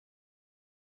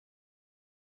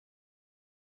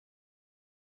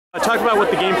Talk about what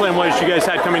the game plan was you guys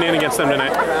had coming in against them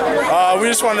tonight. We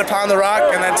just wanted to pound the rock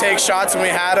and then take shots when we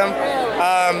had them.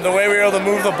 The way we were able to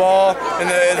move the ball in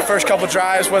the first couple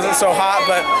drives wasn't so hot,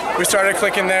 but we started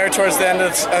clicking there towards the end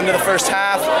of the first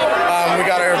half. We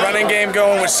got our running game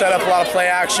going, which set up a lot of play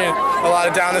action, a lot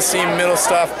of down the seam, middle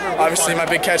stuff. Obviously, my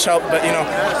big catch helped, but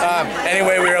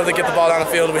anyway, we were able to get the ball down the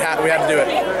field. We had to do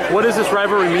it. What does this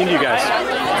rivalry mean to you guys?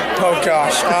 Oh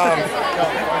gosh.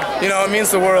 It means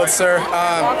the world, sir.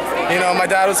 My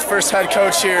dad was the first head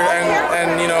coach here,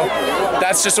 and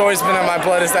that's just always been in my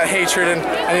blood, is that hatred, and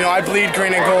I bleed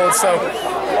green and gold, so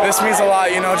this means a lot.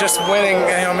 Just winning,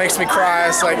 makes me cry.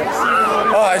 It's like,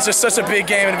 it's just such a big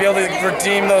game, and to be able to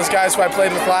redeem those guys who I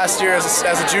played with last year as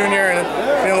a junior, and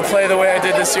be able to play the way I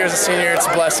did this year as a senior, it's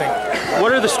a blessing.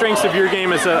 What are the strengths of your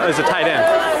game as a tight end?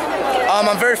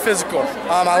 I'm very physical.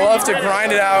 I love to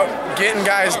grind it out, get in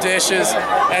guys' dishes,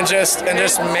 and just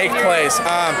make plays.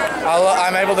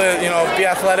 I'm able to be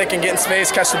athletic and get in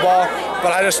space, catch the ball,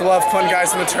 but I just love putting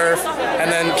guys in the turf and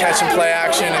then catching play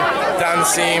action and down the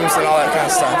seams and all that kind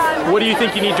of stuff. What do you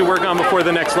think you need to work on before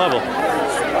the next level?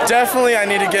 Definitely, I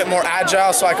need to get more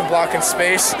agile so I can block in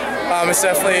space. It's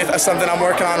definitely something I'm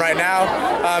working on right now.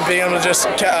 Being able to just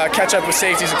catch up with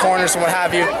safeties and corners and what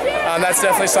have you. That's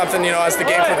definitely something, as the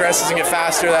game progresses and get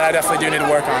faster, that I definitely do need to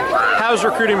work on. How's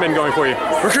recruiting been going for you?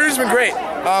 Recruiting's been great.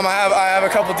 I have a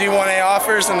couple D1A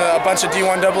offers and a bunch of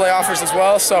D1AA offers as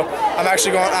well. So I'm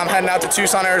heading out to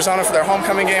Tucson, Arizona for their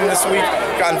homecoming game this week.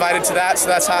 Got invited to that, so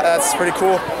that's pretty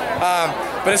cool.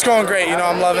 But it's going great.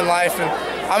 I'm loving life, and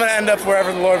I'm going to end up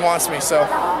wherever the Lord wants me, so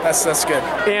that's good.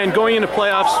 And going into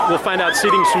playoffs, we'll find out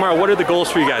seedings tomorrow. What are the goals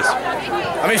for you guys?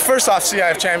 First off,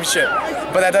 CIF championship,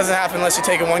 but that doesn't happen unless you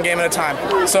take it one game at a time.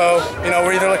 So,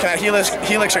 we're either looking at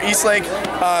Helix or Eastlake.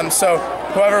 So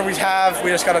whoever we have,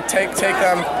 we just got to take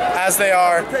them as they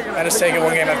are and just take it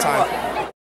one game at a time.